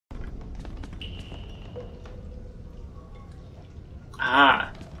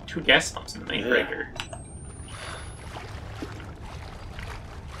Ah, 2 gas pumps in the main breaker.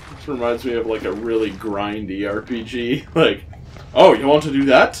 This reminds me of like a really grindy RPG. Like, oh, you want to do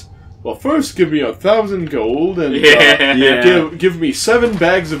that? Well, first give me 1,000 gold and give me 7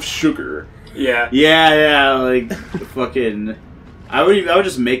 bags of sugar. Yeah, like fucking. I would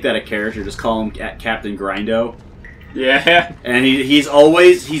just make that a character. Just call him Captain Grindo. Yeah, and he's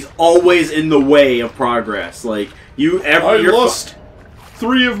always in the way of progress. Like I lost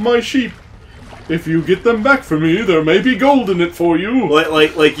 3 of my sheep. If you get them back for me, there may be gold in it for you.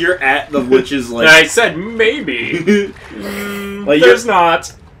 Like you're at the Lich's like. I said maybe. Like there's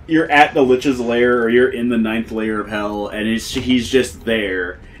not. You're at the Lich's lair, or you're in the 9th layer of hell, and he's just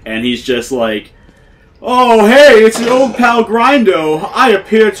there, and he's just like, "Oh, hey, it's an old pal Grindo. I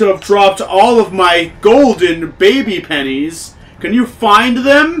appear to have dropped all of my golden baby pennies. Can you find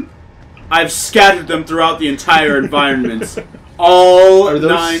them? I've scattered them throughout the entire environment. All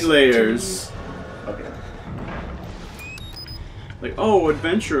 9 layers." Okay. Like, "Oh,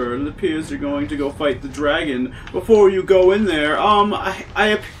 adventurer, it appears you're going to go fight the dragon. Before you go in there,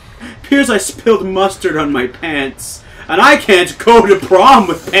 appears I spilled mustard on my pants. And I can't go to prom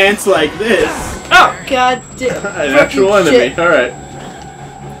with pants like this." Oh, god damn. An actual enemy, alright.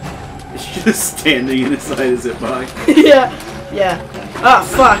 She's just standing inside his hitbox. Yeah. Oh,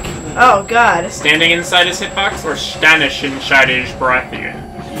 fuck. Oh, god. Standing inside his hitbox or stanish inside his Baratheon?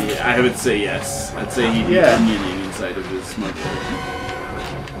 Yeah, I would say yes. I'd say he'd be communing inside of his smuggler.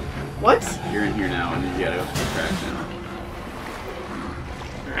 What? You're in here now, and you gotta go to the crack now.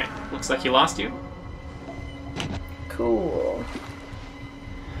 Alright, looks like he lost you. Cool.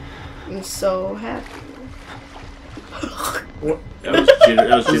 I'm so happy. That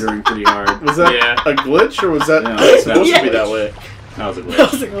was jittering pretty hard. Was that a glitch, or was that supposed to be that way? That was a glitch.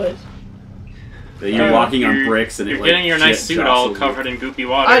 That was a glitch. You're walking on bricks, and you're getting your nice suit all covered in goopy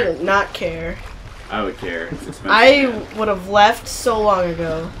water. I did not care. I would care. It's expensive. I would have left so long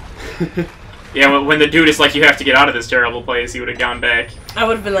ago. Yeah, when the dude is like, "You have to get out of this terrible place," he would have gone back. I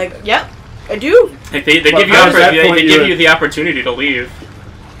would have been like, "Yep, I do." Like they give you the opportunity to leave.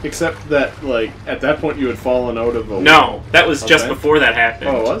 Except that, like, at that point you had fallen out of a... No, that was just before that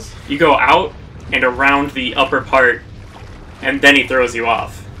happened. Oh, it was? You go out and around the upper part, and then he throws you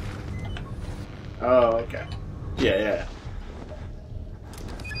off. Oh, okay. Yeah.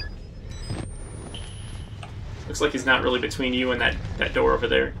 Looks like he's not really between you and that door over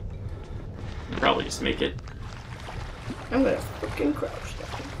there. You'll probably just make it. I'm gonna freaking crouch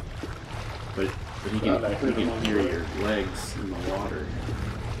down. But he can hear your legs in the water.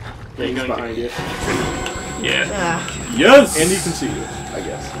 Yeah, He's behind you. Yeah. Yes! And he can see you, I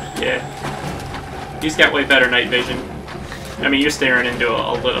guess. Yeah. He's got way better night vision. I mean, you're staring into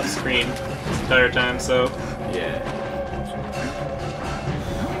a lit up screen this entire time, so... Yeah.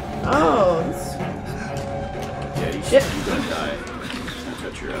 Oh, Yeah, you're gonna die. He's gonna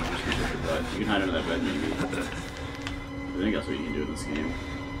touch your butt. You can hide under that bed, maybe. I think that's what you can do in this game.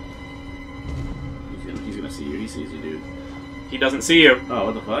 He's gonna see you. He sees you, dude. He doesn't see you. Oh,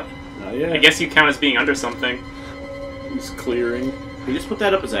 what the fuck? Yeah. I guess you count as being under something. He's clearing. Can you just put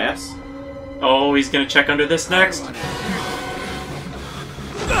that up his ass? Oh, he's gonna check under this next.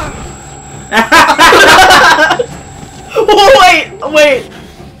 Wait.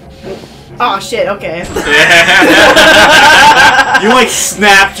 Oh shit. Okay. You like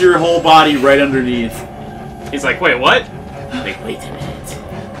snapped your whole body right underneath. He's like, wait, what? Like, wait a minute.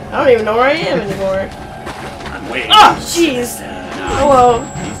 I don't even know where I am anymore. I'm waiting. Oh jeez. Hello.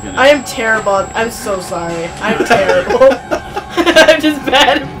 I am terrible. I'm so sorry. I'm terrible. I'm just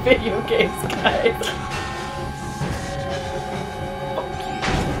bad at video games, guys.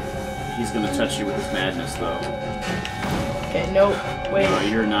 He's gonna touch you with his madness, though. Okay, nope. Wait. No,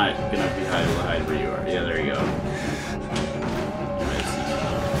 you're not gonna be hide where you are. Yeah, there you go.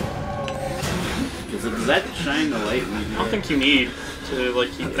 Does that shine the light? I don't think you need to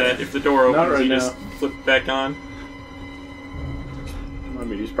like keep that. If the door opens, you just flip it back on. I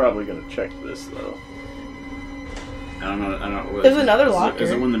mean, he's probably gonna check this though. I don't know. There's another locker.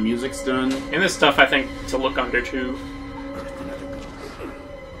 Is it when the music's done? And this stuff, I think, to look under too.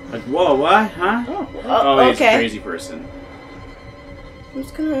 Like, whoa, what? Huh? Oh, he's a crazy person. I'm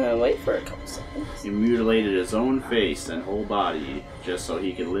just gonna wait for a couple seconds. He mutilated his own face and whole body just so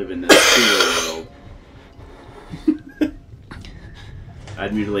he could live in this sewer world.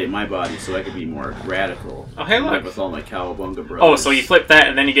 I'd mutilate my body so I could be more radical. Oh, hey, look. Like with all my Cowabunga brothers. Oh, so you flip that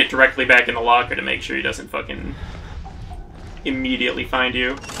and then you get directly back in the locker to make sure he doesn't fucking immediately find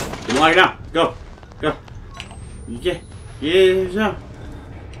you. You lock it down. Go. Go. Yeah.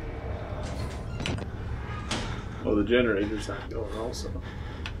 Oh, the generator's not going also.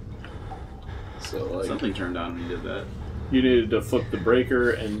 So, like... Something turned on when you did that. You needed to flip the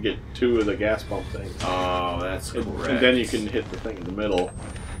breaker and get 2 of the gas pump things. Oh, that's correct. And then you can hit the thing in the middle.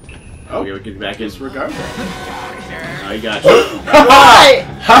 Oh, okay, we get back in. Disregard that. I got you. Why?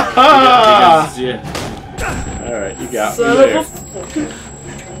 Ha ha! Yeah. Alright, you got Son me of there. a fucking...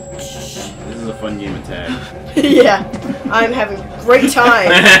 This is a fun game of tag. Yeah, I'm having a great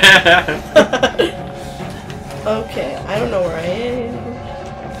time. Okay, I don't know where I am.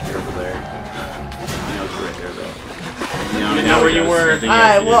 You're over there. I know it's right there, though. You know where you were.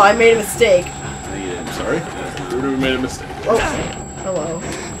 Alright, well, I made a mistake. No, you didn't. Sorry? We made a mistake. Oh, hello.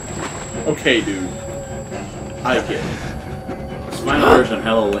 Okay, dude. I get it. This final version of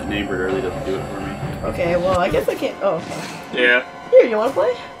Hello Neighbor really doesn't do it for me. Okay, well, I guess I can't... Oh. Yeah. Here, you wanna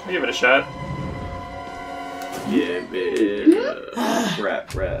play? I'll give it a shot. Yeah, bitch.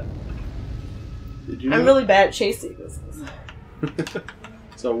 Rat. Did you I'm know? really bad at chasing this.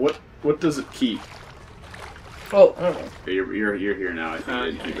 So what does it keep? Oh, I don't know. You're here now. I think I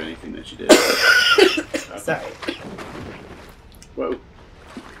didn't keep anything that you did. Sorry. Whoa.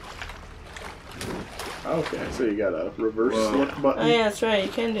 Okay, so you got a reverse Whoa. look button. Oh, yeah, that's right. You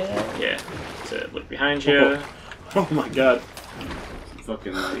can do that. Yeah. So look behind you. Oh my god.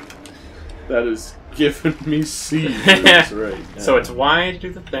 Fucking like. That is giving me seizures right now. So it's Y to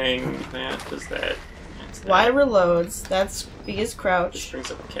do the thing. That does that. That's that. Y reloads. That's B is Just crouch.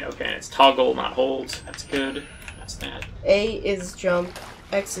 brings up okay. And it's toggle, not hold. That's good. That's that. A is jump.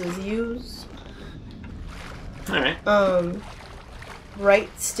 X is use. All right. Right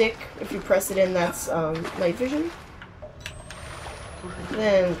stick, if you press it in, that's night vision.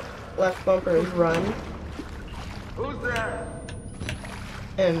 Then left bumper is run. Who's there?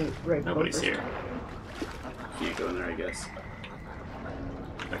 And right Nobody's bumper. here. Can't go in there, I guess.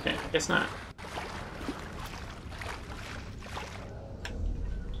 Okay. I guess not.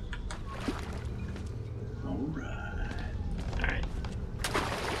 Alright. All right.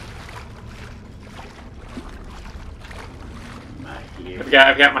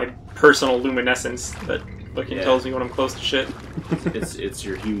 I've got my personal luminescence that fucking Yeah. tells me when I'm close to shit. It's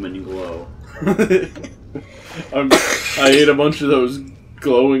your human glow. I ate a bunch of those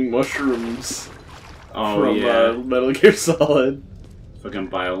glowing mushrooms Oh from yeah. Metal Gear Solid. Fucking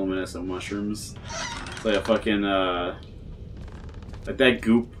bioluminescent mushrooms. It's like a fucking like that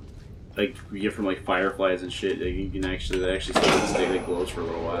goop like you get from like fireflies and shit. Like, you can actually that stay that glows for a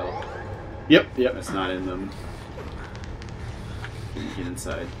little while. Yep. That's not in them. You can get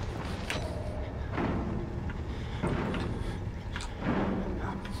inside.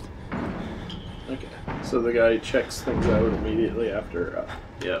 Okay. So the guy checks things out immediately after.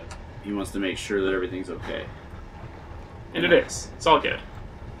 Yep. He wants to make sure that everything's okay. And it is. It's all good.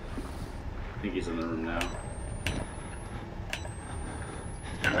 I think he's in the room now.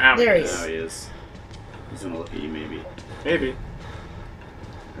 Now There he is. is. Now he is. He's gonna look at you maybe. Maybe.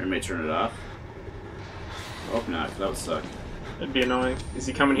 Or he may turn it off. Hope not, 'cause that would suck. That'd be annoying. Is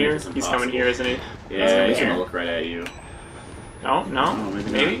he coming here? It's He's coming impossible. here, isn't he? Yeah, he's here. gonna look right at you. No, no, Oh,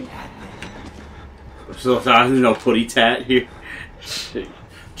 maybe maybe. So there's no putty tat here.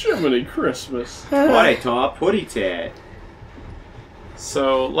 Jiminy Christmas. Why, top putty tat?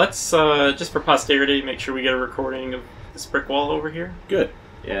 So let's just for posterity make sure we get a recording of this brick wall over here. Good.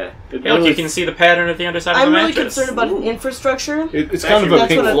 Yeah. It Yeah, like really- you can see the pattern at the underside of I'm the really mattress. concerned about Ooh. infrastructure. It's kind of a That's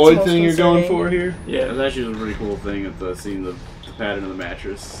Pink what it's Floyd most thing you're going concerning. for here. Yeah. That's actually a pretty cool thing at the seeing the pattern of the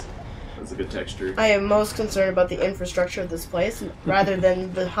mattress. That's a good texture. I am most concerned about the infrastructure of this place rather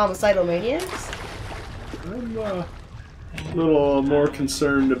than the homicidal maniacs. I'm a little more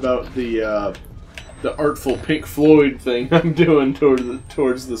concerned about the artful Pink Floyd thing I'm doing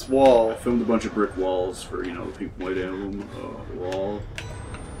towards this I wall. filmed a bunch of brick walls for, you know, the Pink Floyd album wall.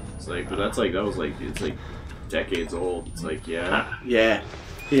 It's like, but it's like decades old. It's like, yeah, Yeah,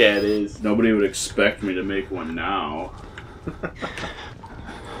 it is. nobody would expect me to make one now.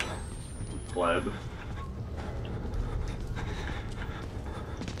 Pleb.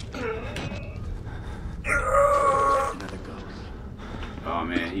 Oh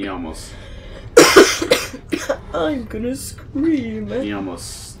man, he almost I'm gonna scream.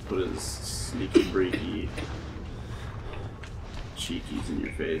 put his sneaky breaky cheekies in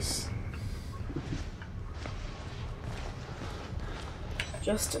your face.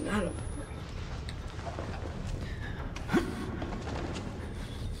 Just an animal.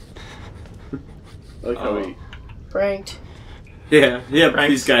 I like how he Pranked. Yeah, Pranks.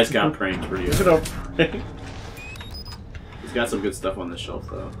 these guys got pranked pretty look good. at how prank. He's got some good stuff on this shelf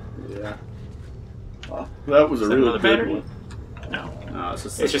though. Yeah. Wow, that was Is a that really another good battery? one. No. No, it's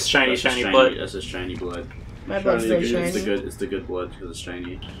just shiny, that's shiny blood. That's just shiny blood. My blood's very shiny. It's the good blood because it's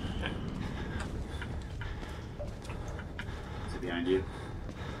shiny. Is he behind you?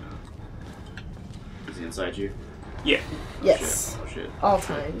 No. Is he inside you? Yeah. Yes. Oh shit. All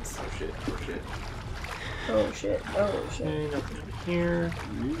times. Oh shit. Oh shit. Oh shit. Oh shit. Okay, nothing over here.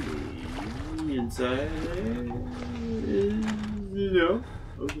 Inside. No.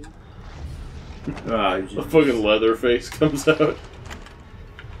 Okay. Ah, The fucking leather face comes out.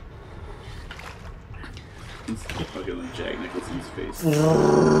 It's fucking like Jack Nicholson's face.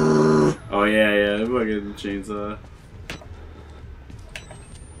 Oh yeah, fucking chainsaw.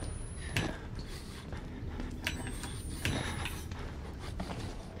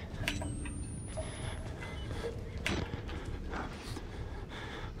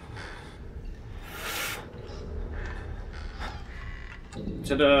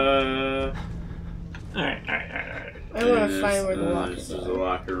 Ta-da! Alright. I want to find where the lockers This is the are.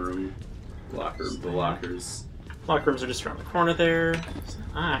 locker room. The lockers. Locker rooms are just around the corner there.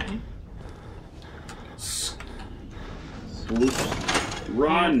 So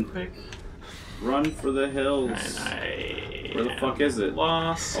Run! quick. Run for the hills. And Where the fuck is it?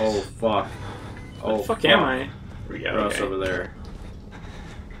 Lost. Oh fuck. Where the fuck am I? Here we go. Ross Okay. over there.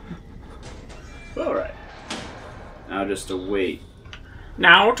 Alright. Now just to wait.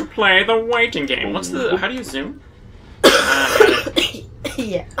 Now to play the waiting game. What's the? How do you zoom?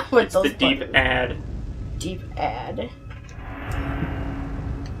 Yeah. With It's those the deep buttons. ad. Deep ad.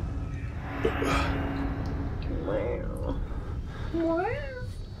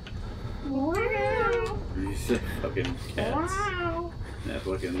 Wow. Fucking cats. That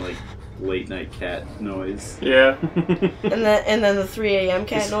fucking like late night cat noise. Yeah. And then the 3 a.m.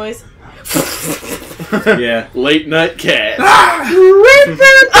 cat noise. Yeah. Late night cat.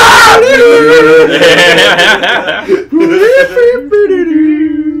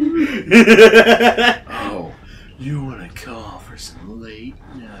 Oh, you want to call for some late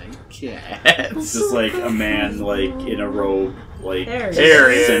night cats? It's just like a man like in a robe, like There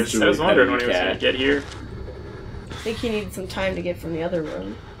There he is. sensually I was wondering when he petting was a going to get here. I think he needed some time to get from the other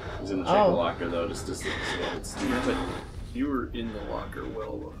room. He's gonna check the locker though, just to see what's Yeah, but you were in the locker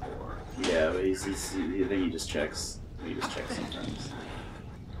well before. Yeah, but I think he just checks. He just checks sometimes.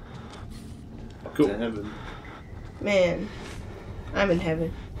 Cool. To heaven. Man, I'm in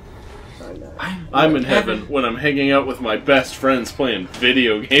heaven. I'm not. I'm in heaven when I'm hanging out with my best friends playing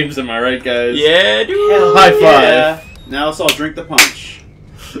video games. Am I right, guys? Yeah, dude. Hell High five. Yeah. Now let's all drink the punch.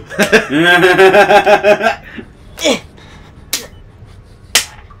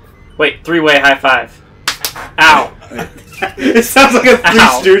 Wait, three-way high five. Ow. It sounds like a Three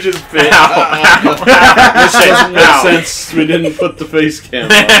Ow. Stooges bit. This doesn't make Ow. sense. We didn't put the face cam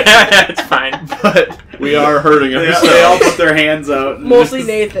on, It's fine. but we are hurting They all ourselves. put their hands out. and Mostly just-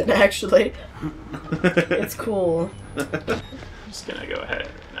 Nathan, actually. It's cool. I'm just gonna go ahead.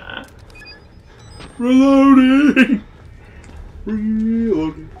 Reloading.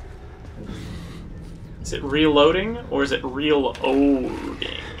 Reloading. Is it reloading or is it real-oding?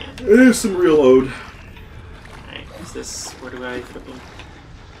 There's some reload. Alright, is this... Where do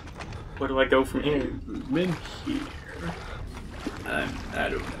I go from here? In here. I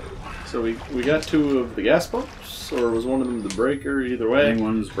don't know. So we got two of the gas pumps, or was one of them the breaker? Either I way. think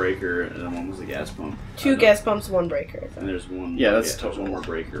one was breaker and then one was a gas pump. 2 gas pumps, 1 breaker. And there's one. Yeah, that's there's total. one more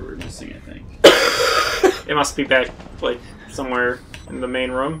breaker we're missing, I think. It must be back, like, somewhere in the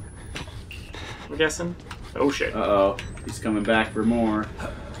main room. I'm guessing. Oh shit. Uh-oh. He's coming back for more.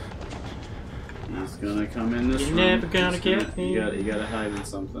 He's gonna come in this You're room. never gonna He's get me. You gotta hide in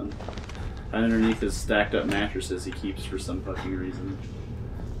something. Underneath his stacked up mattresses he keeps for some fucking reason.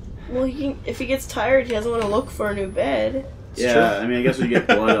 Well, if he gets tired, he doesn't want to look for a new bed. Yeah, I mean, I guess when you get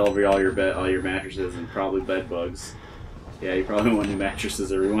blood over all your mattresses and probably bed bugs. Yeah, you probably want new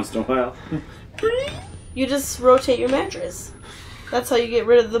mattresses every once in a while. You just rotate your mattress. That's how you get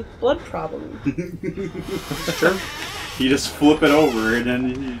rid of the blood problem. That's true. You just flip it over and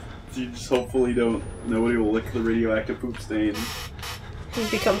then you just hopefully nobody will lick the radioactive poop stain. You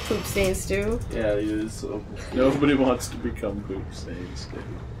become poop stains too. Yeah, it is. So. Nobody wants to become poop stains, dude.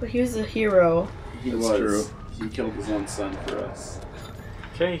 But he was a hero. He That's was. true. He killed his own son for us.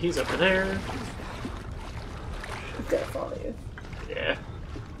 Okay, he's over there. I'm gonna follow you. Yeah.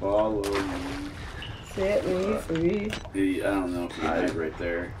 Follow me. Set me free. I don't know if he died right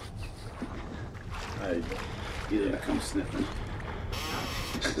there. He's gonna come sniffing.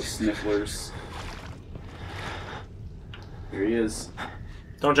 Like the snifflers. Here he is.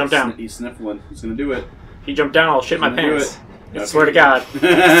 Don't jump down. He's sniffling. He's gonna do it. If you jump down, I'll shit my He's gonna do pants. it. I swear to God.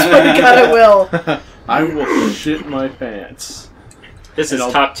 Swear to God, I will. I will shit my pants. This is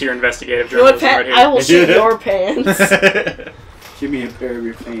top tier investigative You know what, journalism Pat? right here. I will shoot your pants. Give me a pair of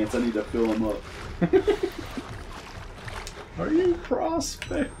your pants. I need to fill them up. Are you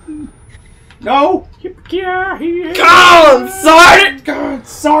prospecting? No! Come, Sergeant! God,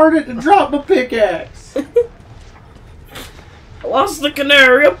 Sergeant, and drop my pickaxe! I lost the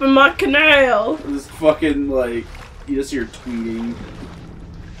canary up in my canal. This fucking, like, you just hear tweeting,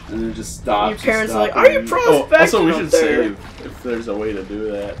 and then it just stops. Your parents are like, are you prospecting? Also, we up should there? save if there's a way to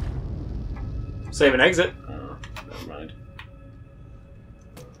do that. Save and exit. Oh, never mind.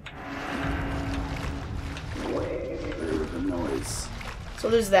 Where the noise? So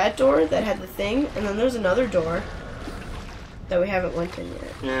there's that door that had the thing, and then there's another door that we haven't went in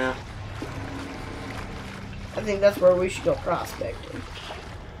yet. Yeah. I think that's where we should go prospecting.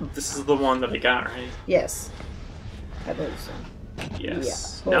 This is the one that I got, right? Yes. I believe so.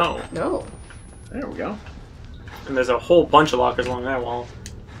 Yes. Yeah. No. No. There we go. And there's a whole bunch of lockers along that wall.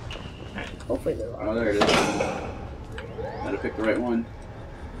 Hopefully there are. Oh, there it is. Gotta pick the right one.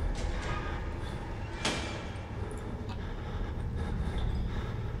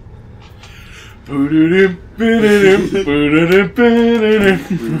 You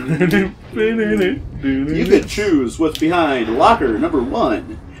could choose what's behind locker number 1,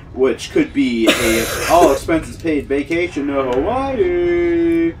 which could be a all expenses paid vacation to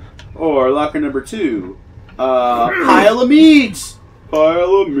Hawaii, or locker number 2, pile of meat.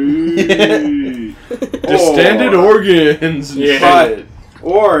 Pile of meat. Distended organs. And shit.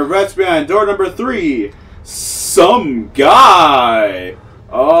 Or that's behind door number 3, some guy.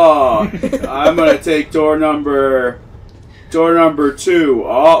 Oh, I'm gonna take door number 2.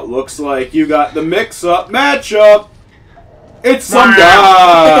 Oh, looks like you got the mix-up matchup. It's some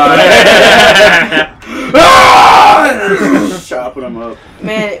guy. Chopping him up.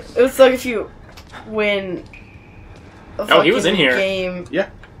 Man, it was like if you win a he was in here. game. Yeah.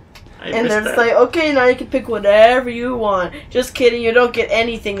 And then it's like, okay, now you can pick whatever you want. Just kidding, you don't get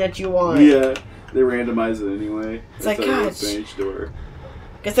anything that you want. Yeah, they randomize it anyway. It's like, That's gosh. each door.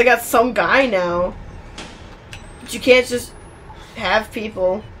 Guess I got some guy now. But you can't just have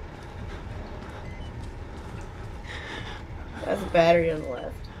people. That's a battery on the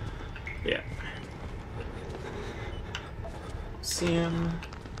left. Yeah. See him.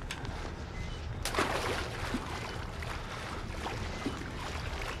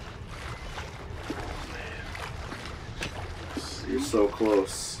 You're so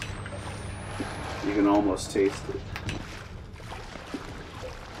close. You can almost taste it.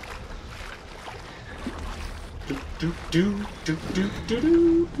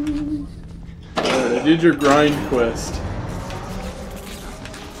 Alright, I did your grind quest.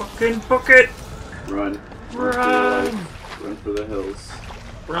 Fucking book it! Run. Run! Run for the hills.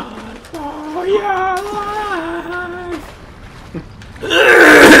 Run for your life!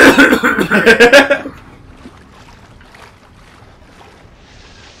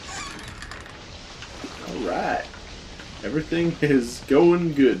 Alright. Everything is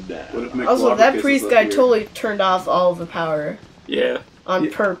going good now. Also, that priest guy totally turned off all of the power. Yeah. On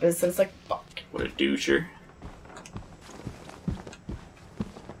purpose. It's like, fuck. What a doucher.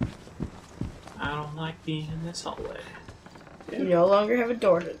 I don't like being in this hallway. You no longer have a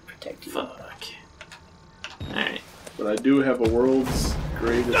door to protect you. Fuck. Alright. But I do have a world's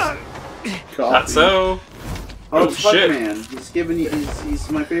greatest coffee. Not so. Oh, Oh, shit. Man. He's giving you. He's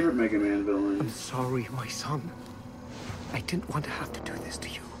my favorite Mega Man villain. I'm sorry, my son. I didn't want to have to do this to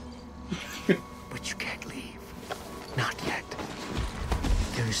you. But you can't leave. Not yet.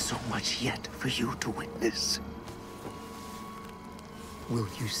 There is so much yet for you to witness. Will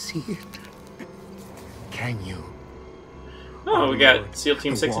you see it? Can you? Oh, we got SEAL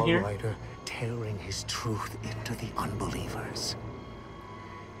Team 6 in here. The Wall Rider tearing his truth into the unbelievers.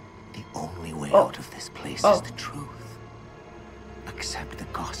 The only way out of this place is the truth. Accept the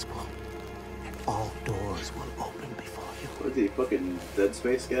gospel, and all doors will open before you. What, the fucking Dead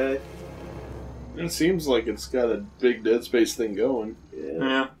Space guy? It seems like it's got a big Dead Space thing going.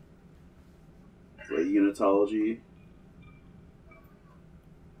 Yeah. Like unitology.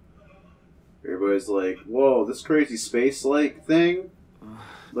 Everybody's like, whoa, this crazy space-like thing?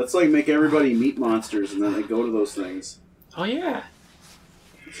 Let's, like, make everybody meat monsters and then they go to those things. Oh, yeah.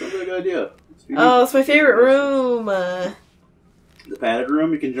 Sounds like a good idea. Oh, it's my favorite room. The padded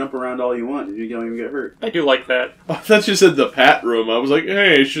room, you can jump around all you want and you don't even get hurt. I do like that. I thought you said the pat room. I was like,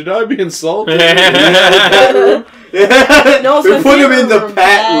 hey, should I be insulted? No, it's we my put him in favorite the room, pat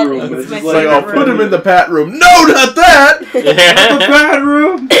Dad. room. It's It's my just It's like, I'll favorite put him room. in the pat room. No, not that! the pad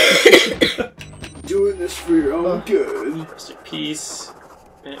room! Doing this for your own good. Rest in peace.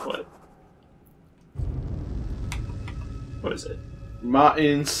 And what? What is it?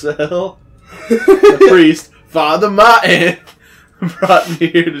 Martin cell. The priest, Father Martin, brought me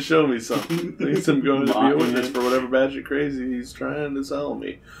here to show me something. Thinks I'm going to be a witness for whatever magic crazy he's trying to sell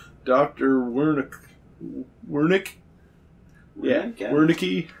me. Dr. Wernick? Yeah,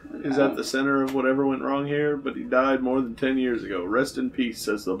 Wernicke is at the center of whatever went wrong here, but he died more than 10 years ago. Rest in peace,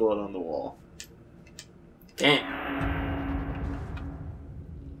 says the blood on the wall. Damn.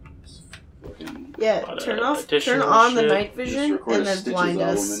 Yeah, turn on the night vision and then blind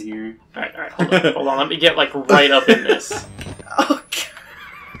us. Alright, hold on, let me get like right up in this. Oh,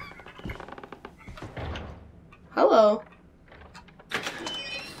 hello.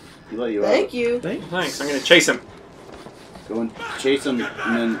 Thank you. Thanks, I'm gonna chase him. Go and chase him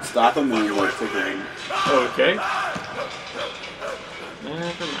and then stop him and like take him. Okay.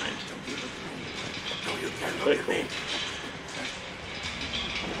 Never mind. Quite cool.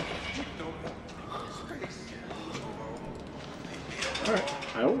 Alright,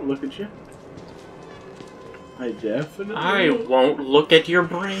 I won't look at you. I definitely... I won't look at your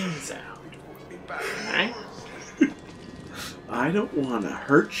brains out. Alright? I don't want to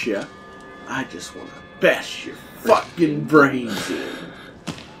hurt you. I just want to bash your fucking brains in.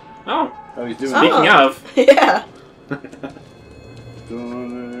 Oh. How he's doing? Speaking of. Yeah.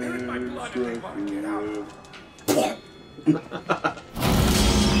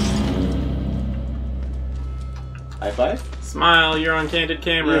 High five? Smile, you're on candid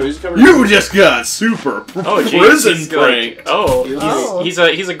camera. Yeah, you just got super prison pranked. Oh, he's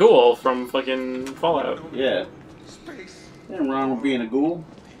a ghoul from fucking Fallout. Yeah. Nothing wrong with being a ghoul.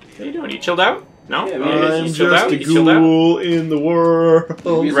 What are you doing? You chilled out? No? Yeah, I'm just a ghoul in the world.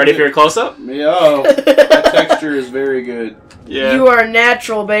 You ready for your close-up? Yeah, oh, that texture is very good. Yeah. You are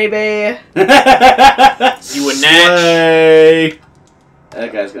natural, baby. You a natch.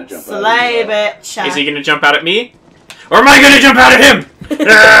 That guy's gonna jump out. Slay, bitch. Is he gonna jump out at me? Or am I gonna jump out at him?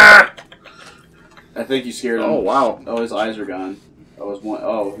 I think you scared him. Oh, wow. Oh, his eyes are gone. Oh, his one.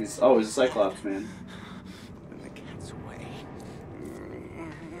 Oh, he's a Cyclops, man.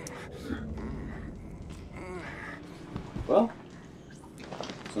 Well,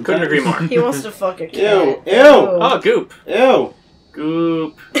 couldn't agree more. He wants to fuck a cat. Ew! Ew! Oh, goop. Ew!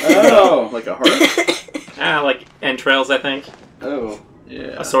 Goop. Oh! Like a heart? Like entrails, I think. Oh.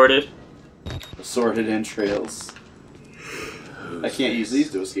 Yeah. Assorted. Assorted entrails. I can't use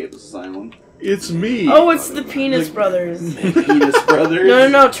these to escape this asylum. It's me. Oh, it's the Penis Brothers. Penis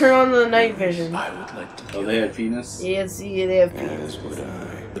Brothers? No, turn on the night vision. Oh, they had penis? Yeah, see, they have penis. As would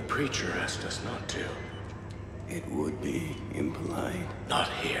I. The preacher asked us not to. It would be impolite. Not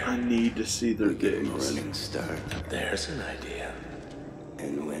here. I need to see their Give him a dicks. running start. There's an idea.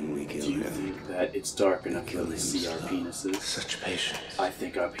 And when we kill Do you him, think that it's dark enough for them to see our penises? such patience. I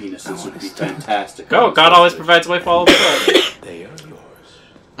think our penises would be fantastic. Go, God always provides a way for all of us. They are yours.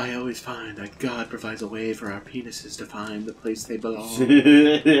 I always find that God provides a way for our penises to find the place they belong.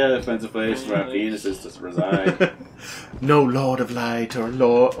 Yeah, that finds a place for our penises to reside. No Lord of Light or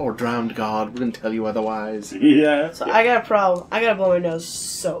Lord or drowned God wouldn't tell you otherwise. Yeah. So I got a problem. I gotta blow my nose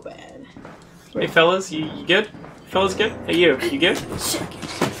so bad. Hey, fellas, you good? Fellas good? Hey, you good?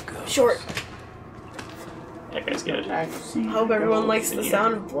 Short. That guy's good. I hope everyone likes the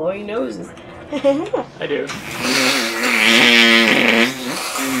sound of blowing noses. I do.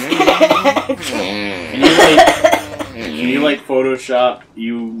 Can you like Photoshop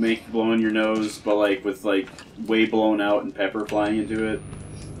you make blowing your nose, but like with like way blown out and pepper flying into it?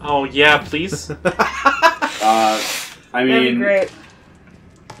 Oh yeah, please. I That'd be mean, great.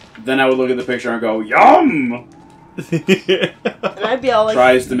 then I would look at the picture and go, "Yum!" And I'd be all like,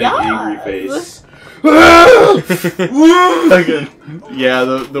 Tries to make "Yes." angry face. Yeah,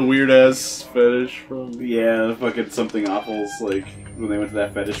 the weird ass fetish from. Yeah, the fucking something awful's like when they went to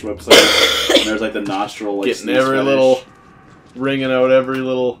that fetish website. And there's like the nostril, like Getting sneeze every fetish. little. Ringing out every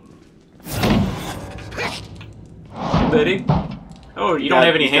little. Betty? Oh, you don't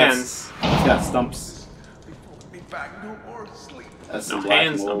have any he's got- hands. He's got stumps. Be back no more sleep. That's No some black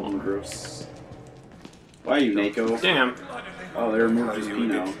hands, no mold more. and gross. Why are you, Nako? Damn. Oh, they removed his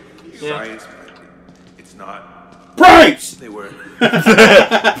Pino. Yeah. Science, it's not. Pranked! They were.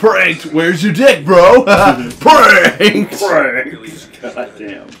 Pranked! Where's your dick, bro? Pranked! Pranked! God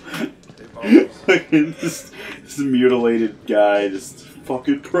damn. Fucking this mutilated guy just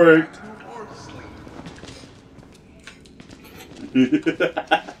fucking pranked.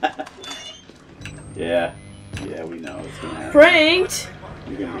 Yeah. Yeah, we know it's gonna happen. Pranked?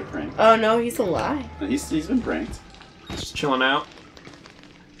 You're gonna get pranked. Oh no, he's alive. He's been pranked. Just chilling out.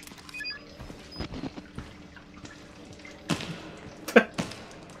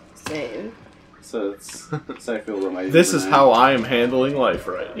 Same. So that's how I feel about my. This is how I am handling life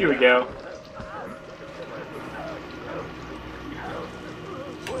right now. Here we go.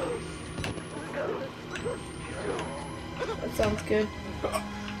 That sounds good.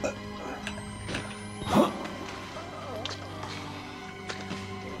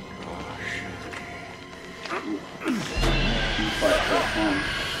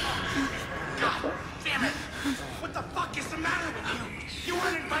 Damn it! What the fuck is the matter with you? You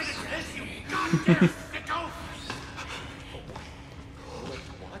weren't invited to this, you goddamn sicko!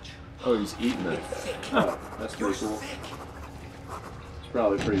 Oh, he's eating it. Oh, that's pretty cool. It's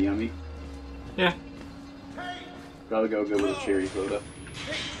probably pretty yummy. Yeah. Probably go good with a cherry soda.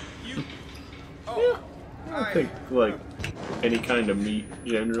 I don't think, like, any kind of meat,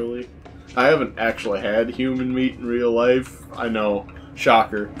 generally. I haven't actually had human meat in real life. I know.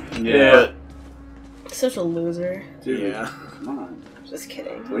 Shocker. Yeah. Such a loser. Dude, Yeah. come on. Just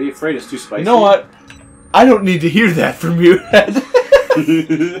kidding. What are you afraid? It's too spicy? You know what? I don't need to hear that from you.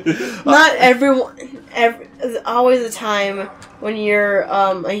 Not everyone. There's always a time when you're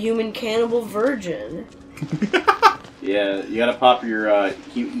a human cannibal virgin. Yeah, you gotta pop your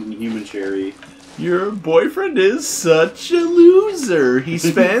human cherry. Your boyfriend is such a loser. He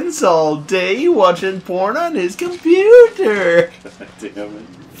spends all day watching porn on his computer. Damn it.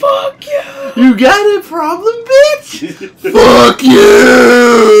 Fuck you! You got a problem, bitch? Fuck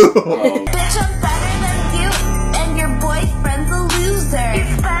you! Oh, Bitch, I'm better than you, and your boyfriend's a loser. He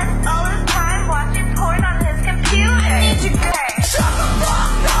spends all his time watching porn on his computer. I need you gay. Shut the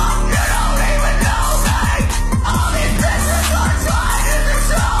fuck up, you don't even know me. All these bitches are trying to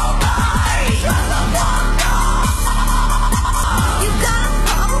control me. Shut the fuck up. You got a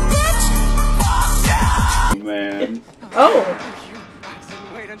problem, bitch? Fuck you. man. Oh.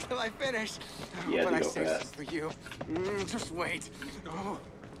 Wait until I finish. Yeah, What I to go say fast. is for you. Just wait. Oh.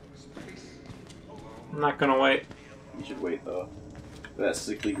 I'm not gonna wait. You should wait though. That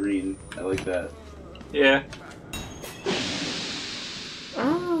sickly green. I like that. Yeah.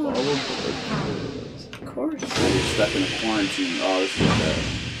 Oh. Of course. Now you're stuck in a quarantine. Oh, this is that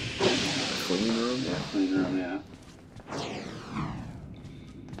Clean room? yeah, clean room, yeah.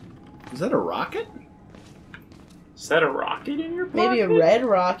 Is that a rocket? Is that a rocket in your pocket? Maybe a red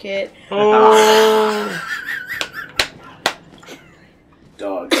rocket. Oh.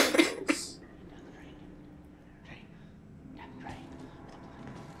 Dog. Skills.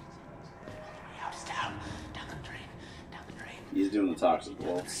 He's doing the toxic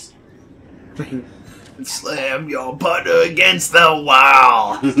waltz. Slam your butter against the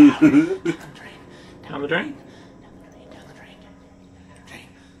wall. Down the drain?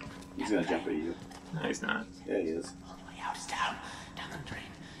 He's gonna jump at you. No, he's not. Yeah, he is.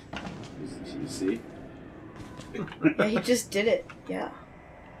 You see? Yeah, he just did it. Yeah.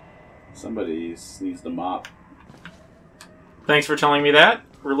 Somebody needs the mop. Thanks for telling me that.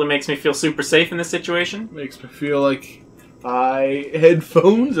 Really makes me feel super safe in this situation. Makes me feel like my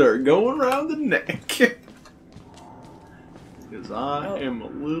headphones are going around the neck. Because I am a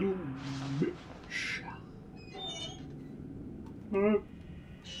little bitch.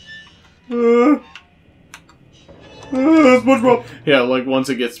 SpongeBob. Yeah, like once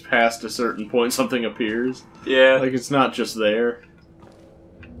it gets past a certain point, something appears. Yeah. Like it's not just there.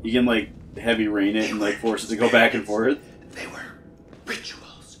 You can like heavy rain it and like force it to go back and forth. They were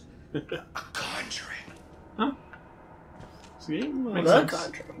rituals. A conjuring. Huh? This game Makes The sense.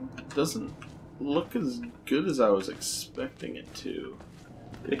 Conjuring. doesn't look as good as I was expecting it to.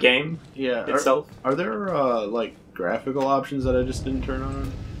 The game Yeah. itself. Are there like graphical options that I just didn't turn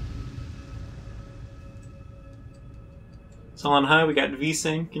on? It's all on high. We got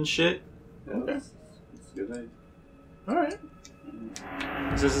VSync and shit. Yeah, Okay. that's a good idea. All right.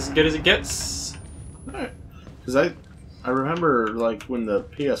 Is this as good as it gets? Alright. Because I remember, like, when the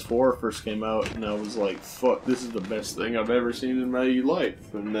PS4 first came out, and I was like, fuck, this is the best thing I've ever seen in my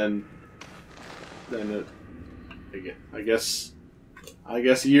life. And then it, I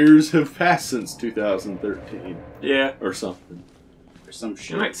guess years have passed since 2013. Yeah. Or something. Or some It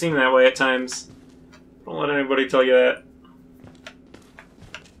shit. might seem that way at times. Don't let anybody tell you that.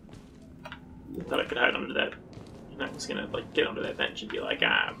 I thought I could hide under that. And I was gonna, like, get under that bench and be like,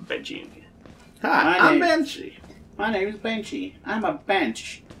 ah, Benji. Hi, I'm Banshee. My name is Benchy. I'm a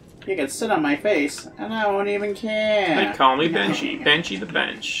bench. You can sit on my face, and I won't even care. They call me Benchy. Benchy the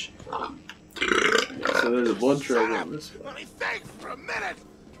bench. So there's a blood trail on this one. Let me think for a minute.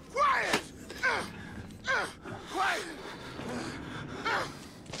 Quiet. Quiet.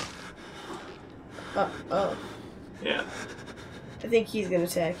 Oh. Yeah. I think he's gonna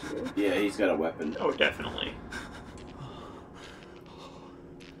attack you. Yeah, he's got a weapon. Oh, definitely.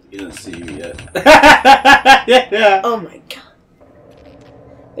 He doesn't see you yet. Yeah. Oh my god.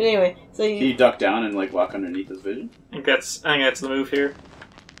 But anyway, so Can you duck down and like walk underneath his vision? I think that's the move here.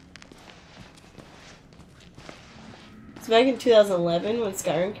 So back in 2011 when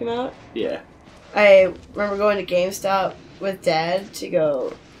Skyrim came out, Yeah. I remember going to GameStop with Dad to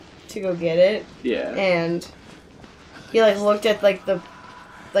go get it. Yeah. And he like looked at like the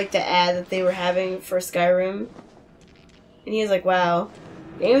ad that they were having for Skyrim, and he was like, "Wow,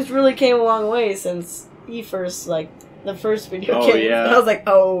 games really came a long way since the first video game." Yeah. And I was like,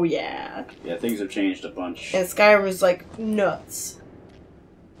 "Oh yeah." Yeah, things have changed a bunch. And Skyrim was like nuts.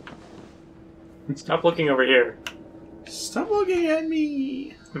 Stop looking over here. Stop looking at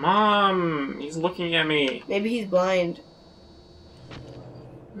me. Mom, he's looking at me. Maybe he's blind.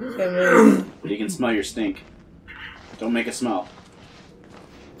 He's gonna move. He can smell your stink. Don't make a smell.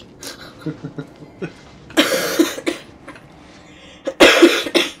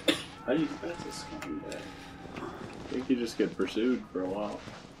 How do you pass this fucking day? I think you just get pursued for a while.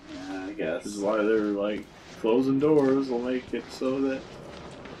 Yeah, I guess. This is why they're like closing doors will make it so that